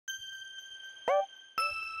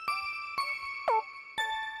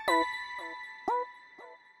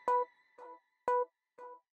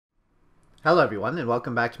Hello everyone, and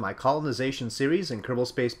welcome back to my colonization series in Kerbal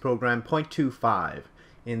Space Program 0.25.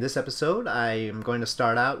 In this episode, I am going to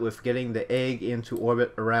start out with getting the egg into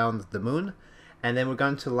orbit around the moon, and then we're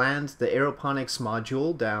going to land the Aeroponics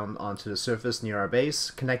module down onto the surface near our base,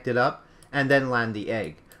 connect it up, and then land the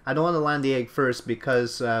egg. I don't want to land the egg first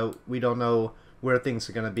because we don't know where things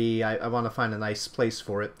are going to be. I want to find a nice place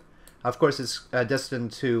for it. Of course, it's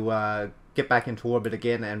destined to get back into orbit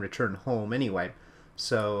again and return home anyway.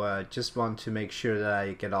 So just want to make sure that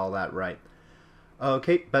I get all that right.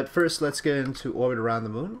 Okay, but first let's get into orbit around the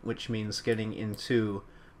moon, which means getting into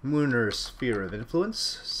Lunar Sphere of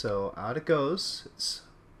Influence. So out it goes.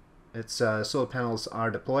 Its solar panels are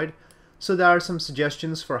deployed. So there are some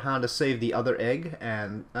suggestions for how to save the other egg,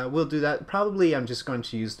 and we'll do that. Probably I'm just going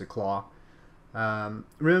to use the claw.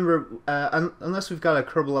 Remember, unless we've got a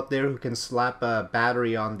Kerbal up there who can slap a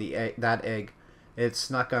battery on the that egg, it's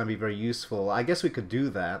not going to be very useful. I guess we could do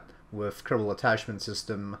that with Kerbal attachment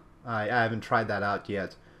system. I haven't tried that out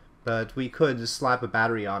yet, but we could just slap a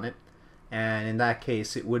battery on it, and in that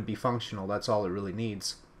case it would be functional. That's all it really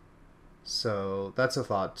needs. So that's a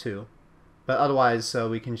thought too. But otherwise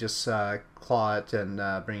we can just claw it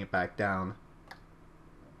and bring it back down.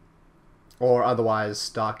 Or otherwise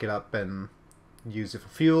dock it up and use it for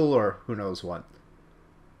fuel, or who knows what.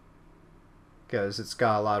 Because it's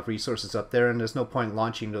got a lot of resources up there, and there's no point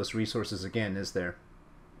launching those resources again, is there?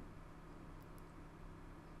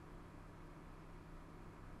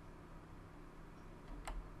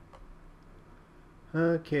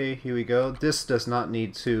 Okay, here we go. This does not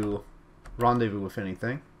need to rendezvous with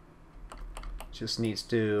anything. Just needs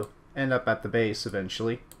to end up at the base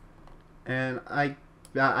eventually. And I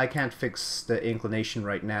can't fix the inclination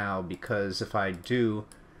right now, because if I do,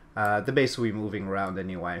 the base will be moving around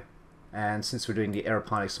anyway. And since we're doing the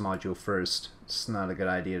Aeroponics module first, it's not a good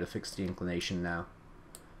idea to fix the inclination now.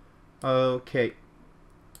 Okay,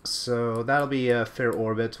 so that'll be a fair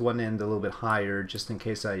orbit, one end a little bit higher, just in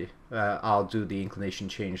case I'll do the inclination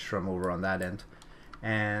change from over on that end.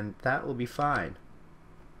 And that will be fine.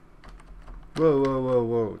 Whoa, whoa, whoa,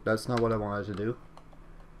 whoa, that's not what I wanted to do.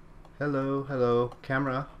 Hello, hello,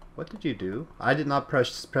 camera, what did you do? I did not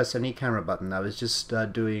press any camera button, I was just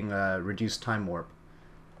doing reduced time warp.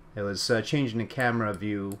 It was changing the camera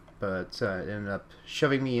view, but it ended up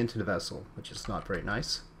shoving me into the vessel, which is not very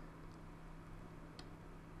nice.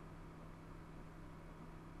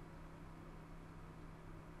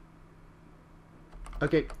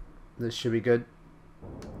 Okay, this should be good.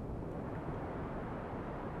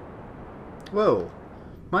 Whoa,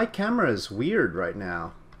 my camera is weird right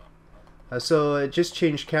now. So it just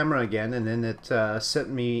changed camera again, and then it sent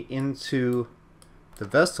me into the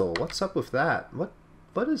vessel. What's up with that?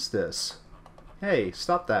 What is this? Hey,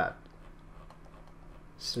 stop that.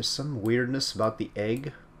 Is there some weirdness about the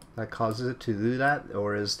egg that causes it to do that?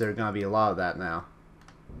 Or is there going to be a lot of that now?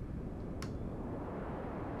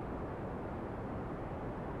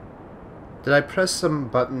 Did I press some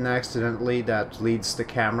button accidentally that leads the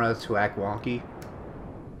camera to act wonky?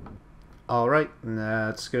 Alright,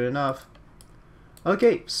 that's good enough.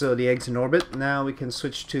 Okay, so the egg's in orbit. Now we can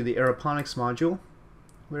switch to the Aeroponics module.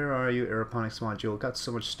 Where are you, Aeroponics module? Got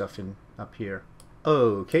so much stuff in up here.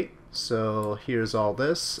 Okay, so here's all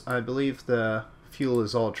this. I believe the fuel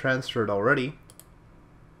is all transferred already.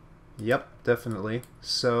 Yep, definitely.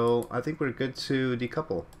 So I think we're good to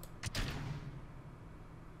decouple.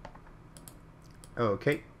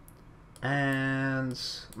 Okay, and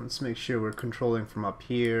let's make sure we're controlling from up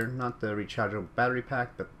here. Not the rechargeable battery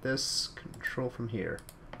pack, but this control from here.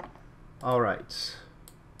 Alright.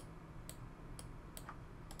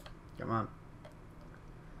 Come on.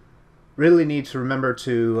 Really need to remember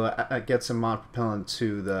to get some mod propellant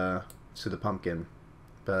to the pumpkin.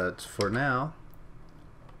 But for now,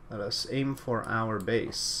 let us aim for our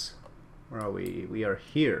base. Where are we? We are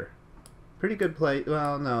here. Pretty good place.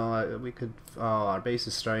 Well, no, we could. Oh, our base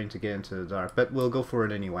is starting to get into the dark, but we'll go for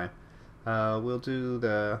it anyway. We'll do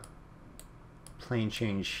the plane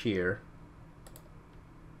change here.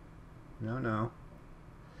 No, no.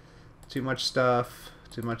 Too much stuff.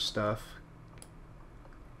 Too much stuff.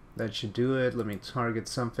 That should do it. Let me target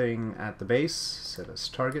something at the base. Set as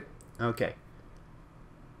target. Okay.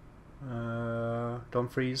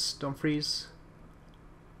 Don't freeze. Don't freeze.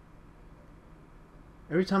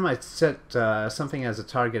 Every time I set something as a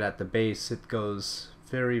target at the base, it goes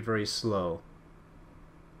very, very slow.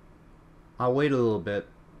 I'll wait a little bit,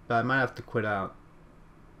 but I might have to quit out.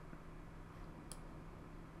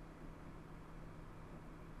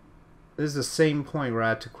 This is the same point where I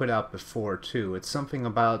had to quit out before too. It's something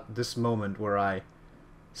about this moment where I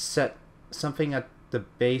set something at the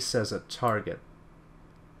base as a target.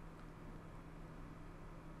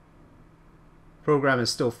 program is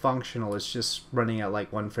still functional, it's just running at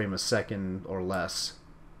like 1 frame a second or less.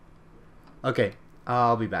 Okay,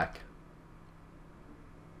 I'll be back.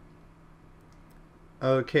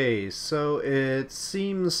 Okay, so it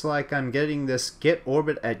seems like I'm getting this get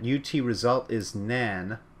orbit at UT result is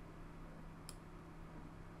nan.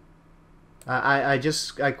 I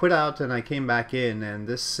quit out and I came back in, and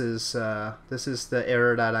this is the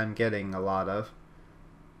error that I'm getting a lot of.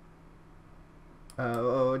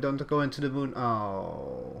 Oh, don't go into the moon.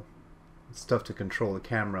 Oh, it's tough to control the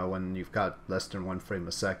camera when you've got less than 1 frame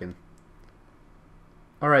a second.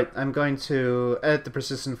 Alright, I'm going to edit the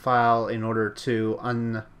persistent file in order to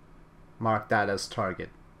unmark that as target.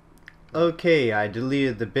 Okay, I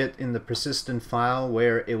deleted the bit in the persistent file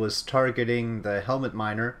where it was targeting the helmet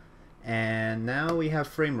miner, and now we have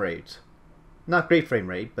frame rate. Not great frame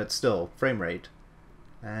rate, but still frame rate.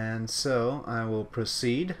 And so I will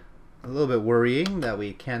proceed. A little bit worrying that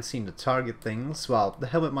we can't seem to target things. Well, the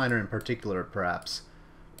helmet miner in particular, perhaps.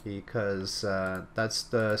 Because that's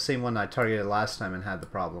the same one I targeted last time and had the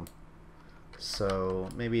problem. So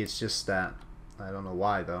maybe it's just that. I don't know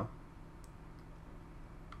why though.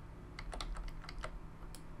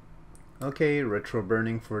 Okay, retro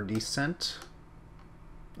burning for descent.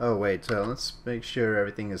 Oh wait, let's make sure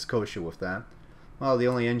everything is kosher with that. Well, the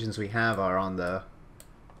only engines we have are on the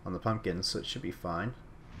pumpkins, so it should be fine.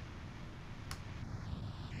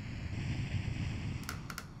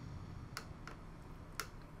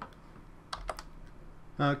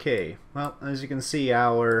 Okay, well, as you can see,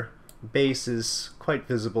 our base is quite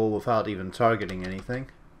visible without even targeting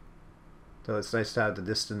anything. So it's nice to have the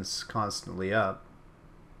distance constantly up.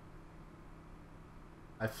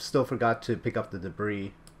 I still forgot to pick up the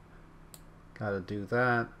debris. Gotta do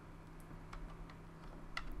that.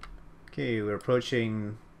 Okay, we're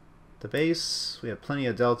approaching the base. We have plenty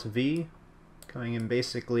of delta V coming in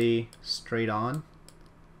basically straight on.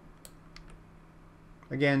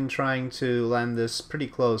 Again, trying to land this pretty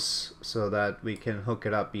close so that we can hook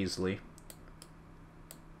it up easily.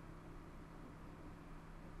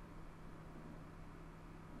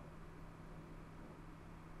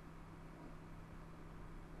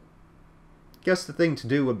 Guess the thing to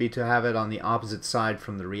do would be to have it on the opposite side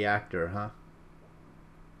from the reactor, huh?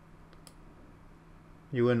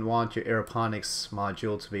 You wouldn't want your Aeroponics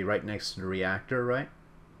module to be right next to the reactor, right?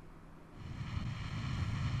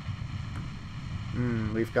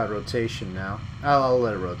 We've got rotation now. I'll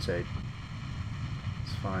let it rotate.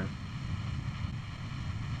 It's fine.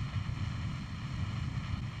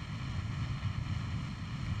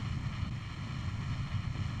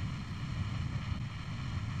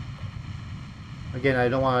 Again, I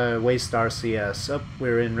don't want to waste RCS. Oh,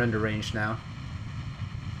 we're in render range now.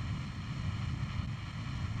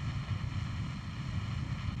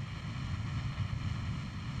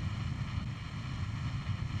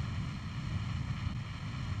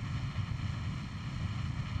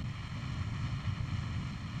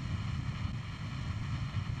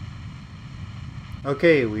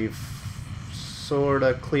 Okay, we've sort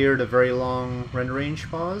of cleared a very long render range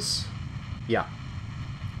pause. Yeah.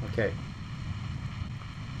 Okay.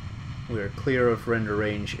 We're clear of render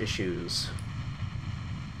range issues.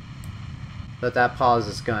 But that pause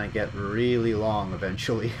is going to get really long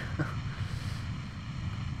eventually.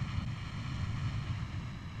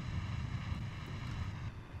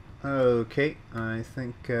 Okay, I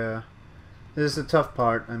think this is the tough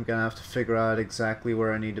part. I'm going to have to figure out exactly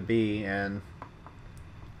where I need to be and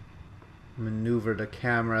maneuver the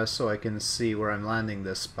camera so I can see where I'm landing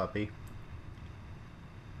this puppy.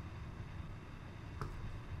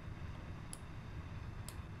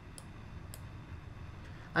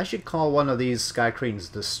 I should call one of these sky cranes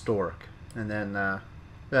the Stork, and then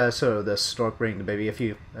so the Stork bring the baby. If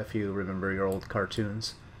you remember your old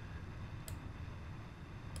cartoons.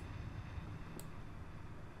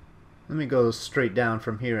 Let me go straight down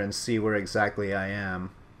from here and see where exactly I am.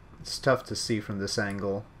 It's tough to see from this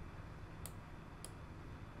angle.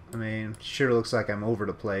 I mean, sure looks like I'm over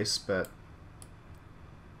the place, but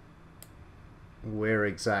where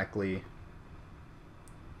exactly?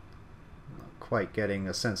 I'm not quite getting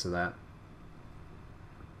a sense of that.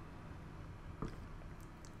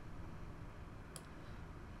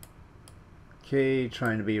 Okay,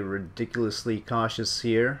 trying to be ridiculously cautious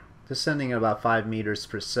here. Descending at about 5 meters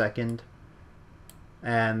per second.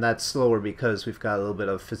 And that's slower because we've got a little bit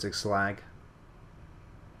of physics lag.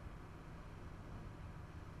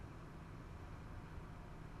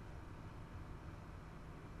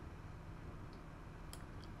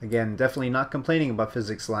 Again, definitely not complaining about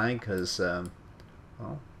physics lag because,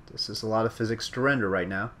 well, this is a lot of physics to render right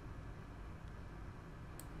now.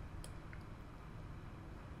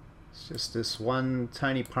 It's Just this one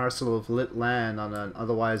tiny parcel of lit land on an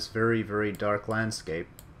otherwise very, very dark landscape.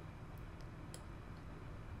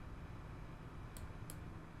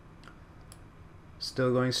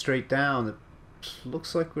 Still going straight down. It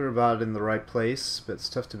looks like we're about in the right place, but it's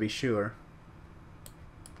tough to be sure.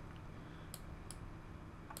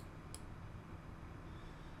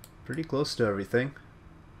 Pretty close to everything.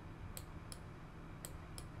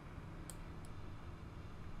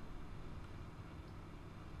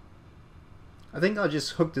 I think I'll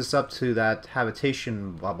just hook this up to that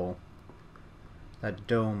habitation bubble. That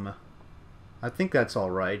dome. I think that's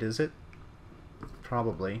alright, is it?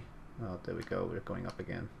 Probably. Oh, there we go. We're going up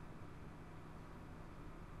again.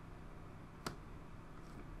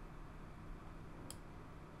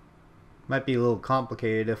 Might be a little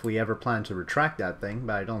complicated if we ever plan to retract that thing,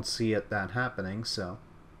 but I don't see that happening, so...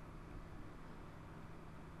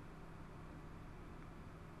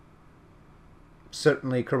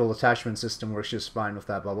 Certainly, Kerbal attachment system works just fine with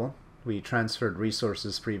that bubble. We transferred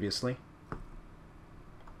resources previously.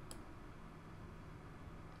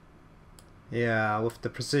 Yeah, with the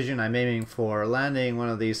precision I'm aiming for, landing one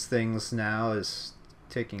of these things now is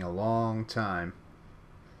taking a long time.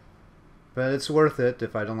 But it's worth it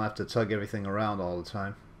if I don't have to tug everything around all the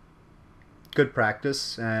time. Good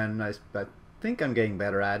practice, and I think I'm getting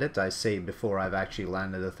better at it. I say before I've actually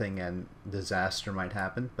landed a thing and disaster might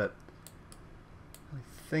happen, but I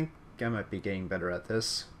think I might be getting better at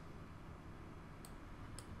this.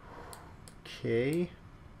 Okay.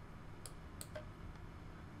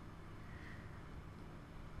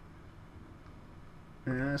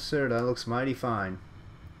 Yes, sir, that looks mighty fine.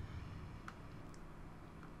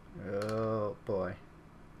 Oh boy.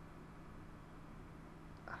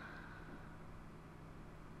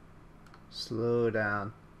 Slow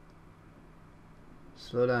down.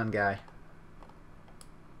 Slow down, guy.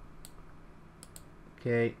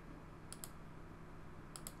 Okay.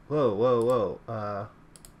 Whoa, whoa, whoa.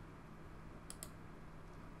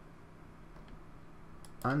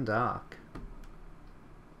 Undock.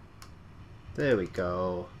 There we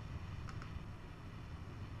go.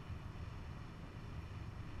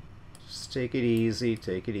 Just take it easy,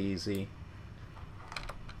 take it easy.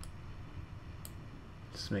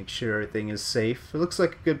 Just make sure everything is safe. It looks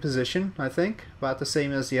like a good position, I think. About the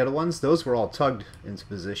same as the other ones. Those were all tugged into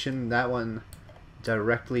position. That one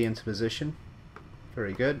directly into position.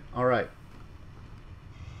 Very good. Alright.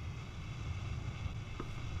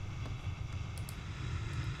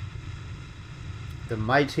 The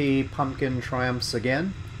mighty pumpkin triumphs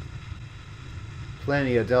again.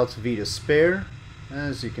 Plenty of Delta V to spare,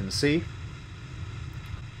 as you can see.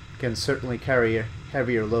 Can certainly carry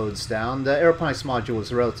heavier loads down. The Aeroponics module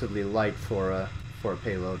is relatively light for a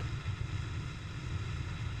payload.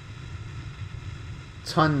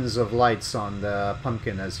 Tons of lights on the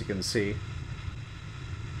pumpkin, as you can see.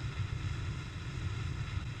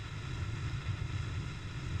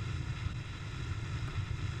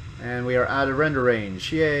 And we are out of render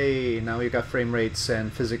range. Yay! Now we've got frame rates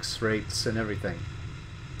and physics rates and everything.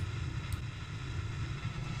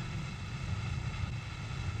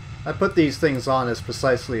 I put these things on as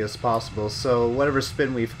precisely as possible, so whatever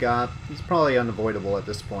spin we've got is probably unavoidable at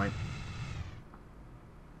this point.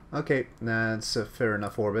 Okay, that's a fair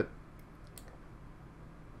enough orbit.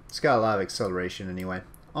 It's got a lot of acceleration anyway.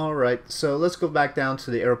 Alright, so let's go back down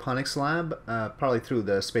to the Aeroponics lab, probably through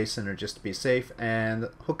the Space Center just to be safe, and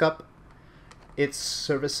hook up its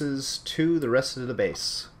services to the rest of the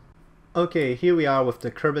base. Okay, here we are with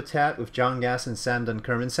the Karbonite with John Gass and Sam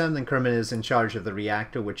Dunkerman. Sam Dunkerman is in charge of the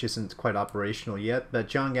reactor, which isn't quite operational yet, but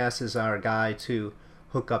John Gass is our guy to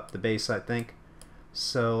hook up the base, I think.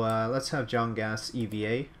 So let's have John Gass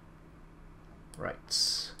EVA. Right.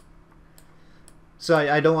 So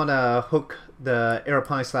I don't want to hook the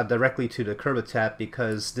Aeroponics lab directly to the Karbonite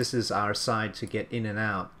because this is our side to get in and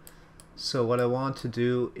out. So what I want to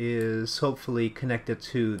do is hopefully connect it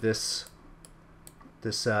to this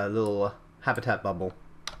little habitat bubble.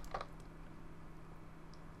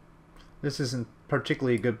 This isn't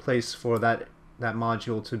particularly a good place for that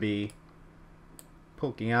module to be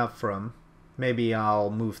poking out from. Maybe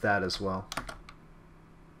I'll move that as well.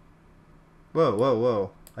 Whoa, whoa,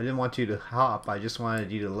 whoa. I didn't want you to hop, I just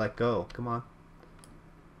wanted you to let go. Come on.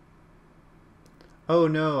 Oh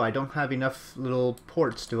no, I don't have enough little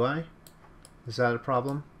ports, do I? Is that a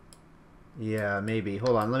problem? Yeah, maybe.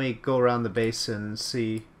 Hold on, let me go around the base and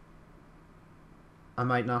see. I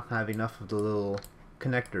might not have enough of the little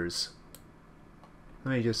connectors.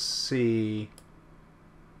 Let me just see.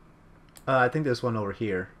 I think there's one over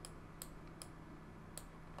here.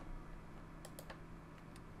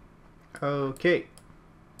 Okay.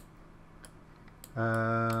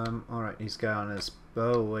 Alright, he's got on his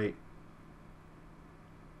bow. Wait.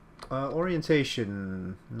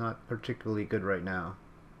 Orientation, not particularly good right now.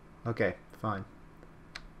 Okay, fine.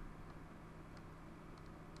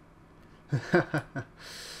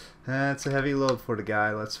 That's a heavy load for the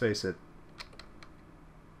guy, let's face it.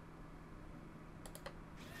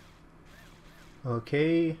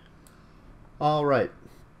 Okay. Alright.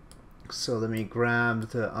 So let me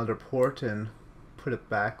grab the other port and put it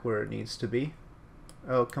back where it needs to be.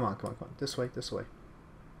 Oh, come on, come on, come on. This way, this way.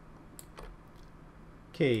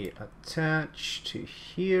 Okay, attach to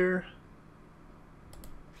here.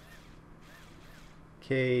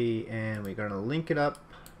 Okay, and we're gonna link it up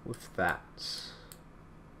with that.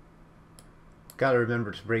 Gotta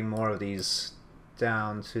remember to bring more of these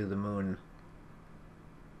down to the moon.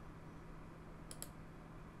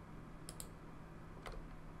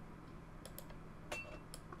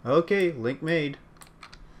 Okay, link made.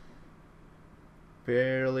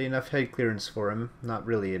 Barely enough head clearance for him. Not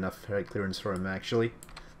really enough head clearance for him, actually.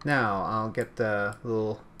 Now, I'll get the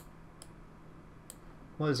little...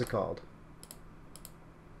 What is it called?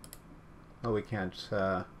 Oh, we can't...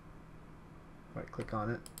 right-click on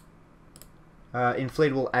it.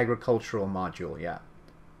 Inflatable agricultural module, yeah.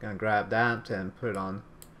 Gonna grab that and put it on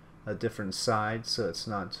a different side so it's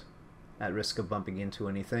not at risk of bumping into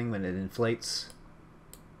anything when it inflates.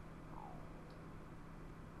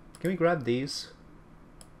 Can we grab these?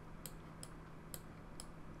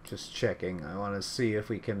 Just checking. I want to see if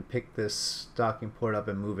we can pick this docking port up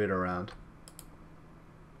and move it around.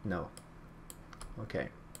 No. Okay.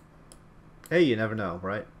 Hey, you never know,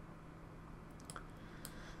 right?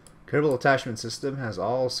 Kerbal attachment system has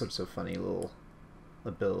all sorts of funny little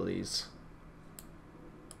abilities.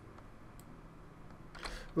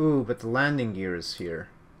 Ooh, but the landing gear is here.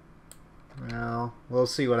 Well, we'll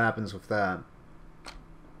see what happens with that.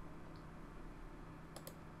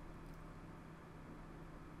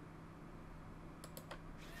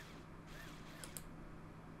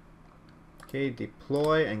 Okay,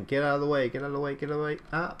 deploy and get out of the way, get out of the way, get out of the way.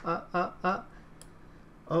 Ah, ah, ah, ah.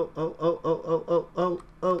 Oh, oh, oh, oh, oh, oh, oh,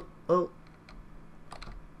 oh, oh.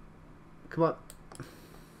 Come on.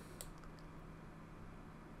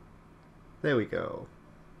 There we go.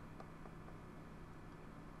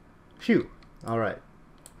 Phew. Alright.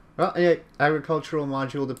 Well, anyway, agricultural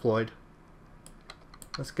module deployed.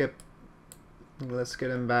 Let's get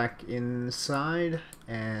him back inside,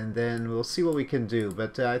 and then we'll see what we can do.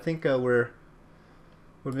 But I think we're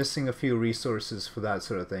missing a few resources for that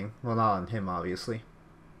sort of thing. Well, not on him, obviously.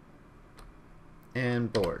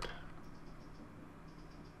 And board.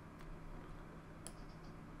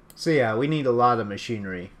 So yeah, we need a lot of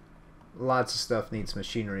machinery. Lots of stuff needs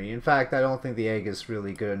machinery. In fact, I don't think the egg is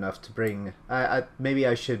really good enough to bring... maybe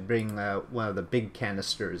I should bring one of the big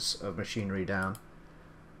canisters of machinery down.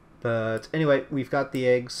 But anyway, we've got the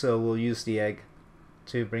egg, so we'll use the egg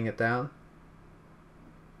to bring it down.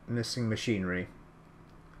 Missing machinery.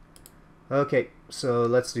 Okay, so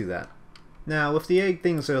let's do that. Now, with the egg,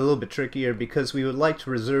 things are a little bit trickier because we would like to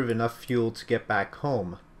reserve enough fuel to get back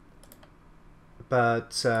home.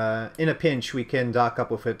 But in a pinch, we can dock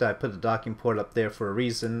up with it. I put the docking port up there for a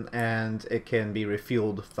reason, and it can be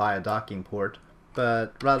refueled via docking port.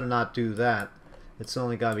 But rather not do that. It's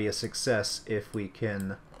only going to be a success if we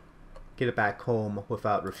can get it back home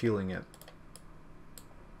without refueling it.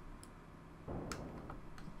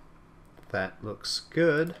 That looks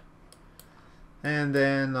good. And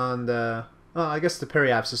then on the... oh, I guess the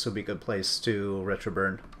periapsis would be a good place to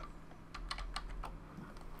retroburn.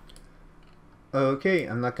 Okay,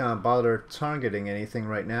 I'm not going to bother targeting anything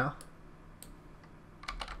right now.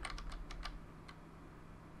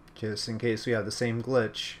 Just in case we have the same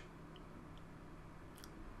glitch.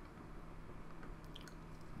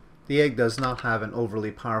 The egg does not have an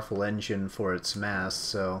overly powerful engine for its mass,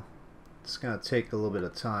 so it's going to take a little bit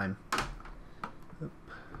of time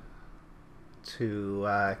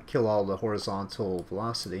to kill all the horizontal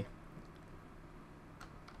velocity.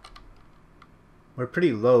 We're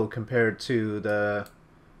pretty low compared to the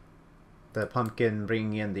pumpkin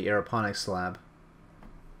bringing in the Aeroponics lab.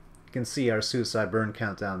 You can see our suicide burn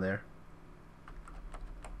count down there.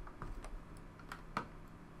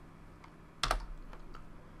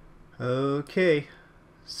 Okay,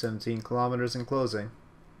 17 kilometers in closing.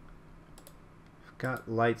 We've got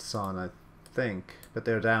lights on, I think, but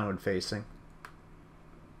they're downward facing.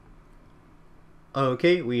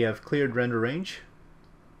 Okay, we have cleared render range.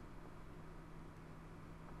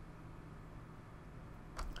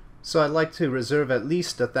 So I'd like to reserve at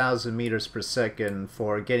least 1,000 meters per second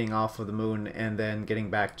for getting off of the moon and then getting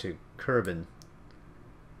back to Kerbal.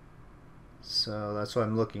 So that's what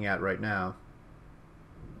I'm looking at right now.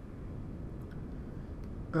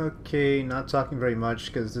 Okay, not talking very much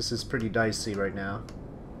because this is pretty dicey right now.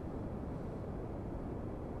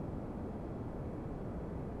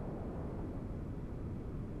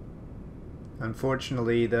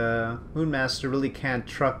 Unfortunately, the Moonmaster really can't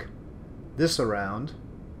truck this around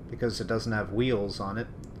because it doesn't have wheels on it.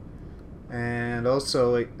 And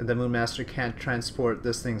also, the Moonmaster can't transport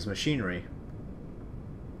this thing's machinery.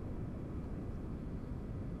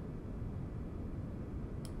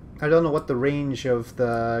 I don't know what the range of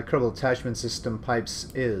the Kerbal attachment system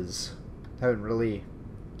pipes is. I haven't really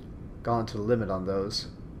gone to the limit on those.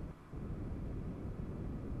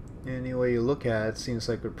 Any way you look at it, seems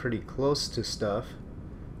like we're pretty close to stuff.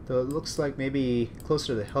 Though it looks like maybe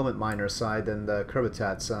closer to the helmet miner side than the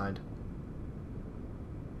Kerbitat side.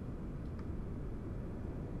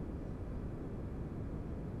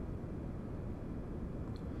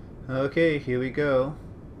 Okay, here we go.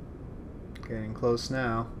 Getting close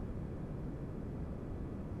now.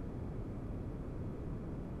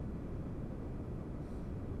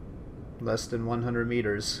 Less than 100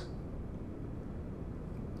 meters.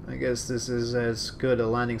 I guess this is as good a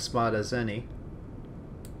landing spot as any.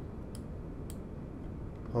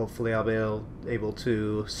 Hopefully I'll be able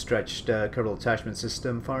to stretch the Kerbal attachment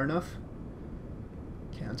system far enough.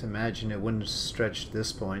 Can't imagine it wouldn't stretch to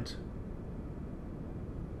this point.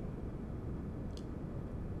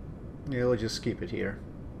 Yeah, we'll just keep it here.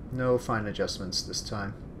 No fine adjustments this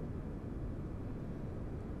time.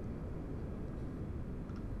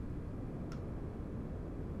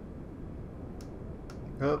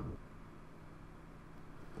 Oh.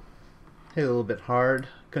 Hit a little bit hard.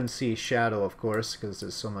 Couldn't see shadow, of course, because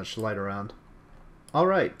there's so much light around.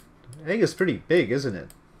 Alright. Egg is pretty big, isn't it?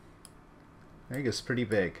 Egg is pretty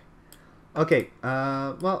big. Okay,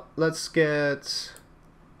 well, let's get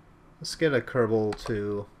a Kerbal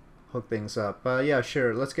to hook things up. Yeah,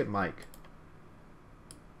 sure, let's get Mike.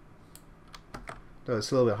 Though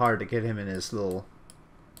it's a little bit hard to get him in his little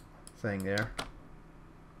thing there.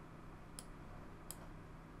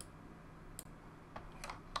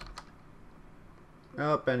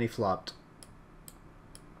 Oh, and he flopped.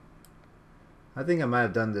 I think I might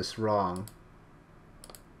have done this wrong.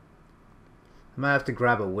 I might have to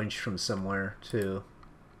grab a winch from somewhere too.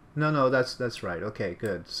 No, that's right. Okay,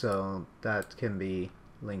 good. So that can be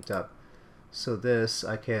linked up. So this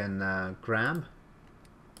I can grab,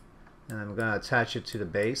 and I'm gonna attach it to the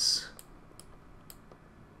base.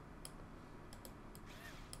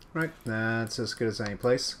 Right, that's as good as any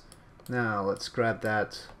place. Now let's grab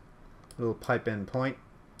that little pipe end point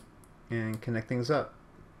and connect things up.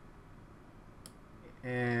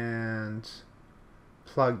 And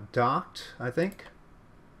plug docked, I think.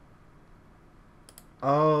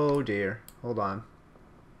 Oh dear, hold on.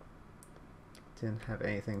 Didn't have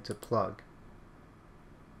anything to plug.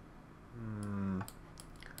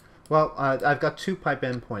 Well, I've got two pipe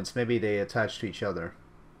endpoints. Maybe they attach to each other.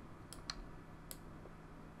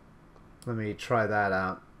 Let me try that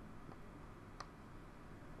out.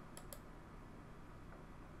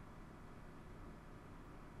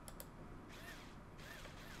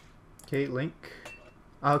 Okay, link.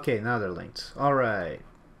 Okay, now they're linked. Alright.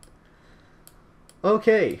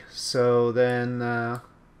 Okay, so then,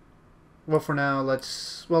 well, for now,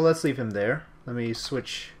 let's leave him there. Let me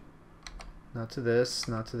switch, not to this,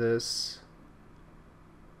 not to this.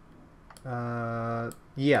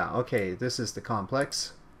 Yeah, okay, this is the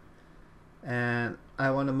complex. And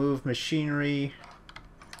I want to move machinery,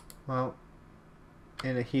 well,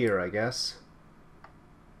 in here, I guess.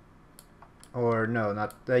 Or no,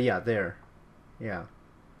 not, yeah, there. Yeah.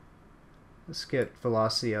 Let's get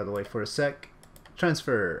velocity out of the way for a sec.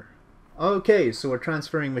 Transfer. Okay, so we're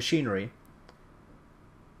transferring machinery.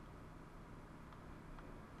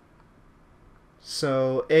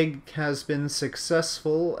 So egg has been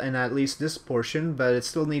successful in at least this portion, but it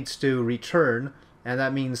still needs to return, and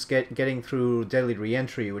that means getting through deadly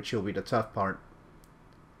reentry, which will be the tough part.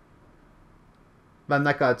 But I'm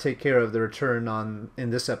not gonna take care of the return in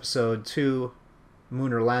this episode. 2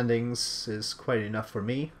 lunar landings is quite enough for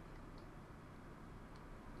me.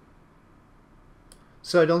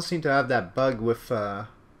 So I don't seem to have that bug with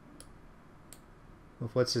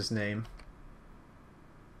what's his name?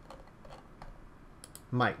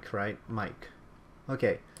 Mike, right? Mike.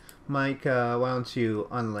 Okay. Mike, why don't you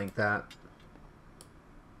unlink that?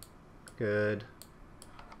 Good.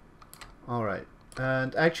 Alright.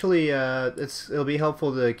 And actually, it'll be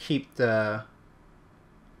helpful to keep the...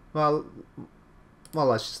 Well,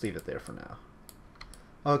 let's just leave it there for now.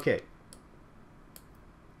 Okay.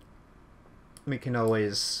 We can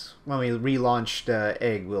always, when we relaunch the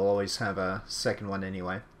egg, we'll always have a second one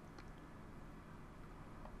anyway.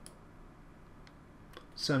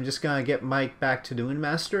 So I'm just gonna get Mike back to the Moon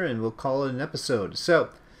Master and we'll call it an episode. So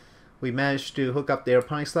we managed to hook up the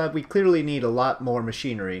Aeroponics lab. We clearly need a lot more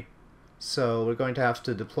machinery. So we're going to have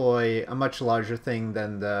to deploy a much larger thing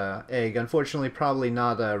than the egg. Unfortunately, probably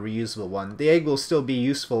not a reusable one. The egg will still be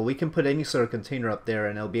useful. We can put any sort of container up there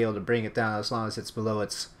and it'll be able to bring it down as long as it's below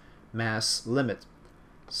its mass limit.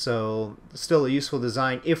 So still a useful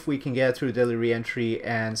design if we can get through daily reentry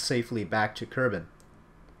and safely back to Kerbal.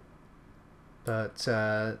 But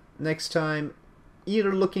next time,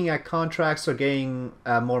 either looking at contracts or getting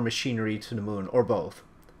more machinery to the moon, or both.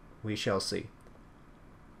 We shall see.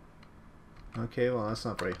 Okay, well that's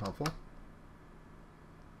not very helpful.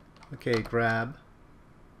 Okay, grab.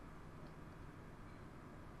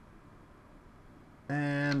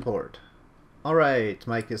 And board. Alright,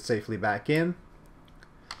 Mike is safely back in.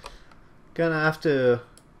 Gonna have to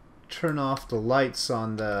turn off the lights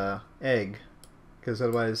on the egg, because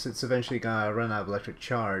otherwise it's eventually gonna run out of electric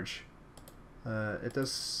charge. It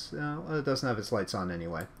doesn't have its lights on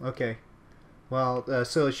anyway. Okay. Well,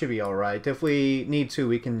 so it should be alright. If we need to,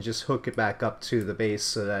 we can just hook it back up to the base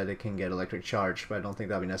so that it can get electric charge, but I don't think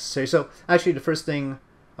that'll be necessary. So, actually, the first thing...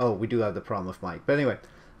 Oh, we do have the problem with Mike. But anyway,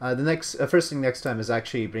 the first thing next time is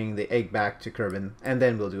actually bringing the egg back to Kerbal, and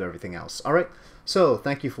then we'll do everything else. Alright, so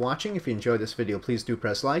thank you for watching. If you enjoyed this video, please do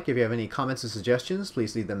press like. If you have any comments or suggestions,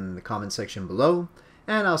 please leave them in the comment section below,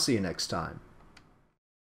 and I'll see you next time.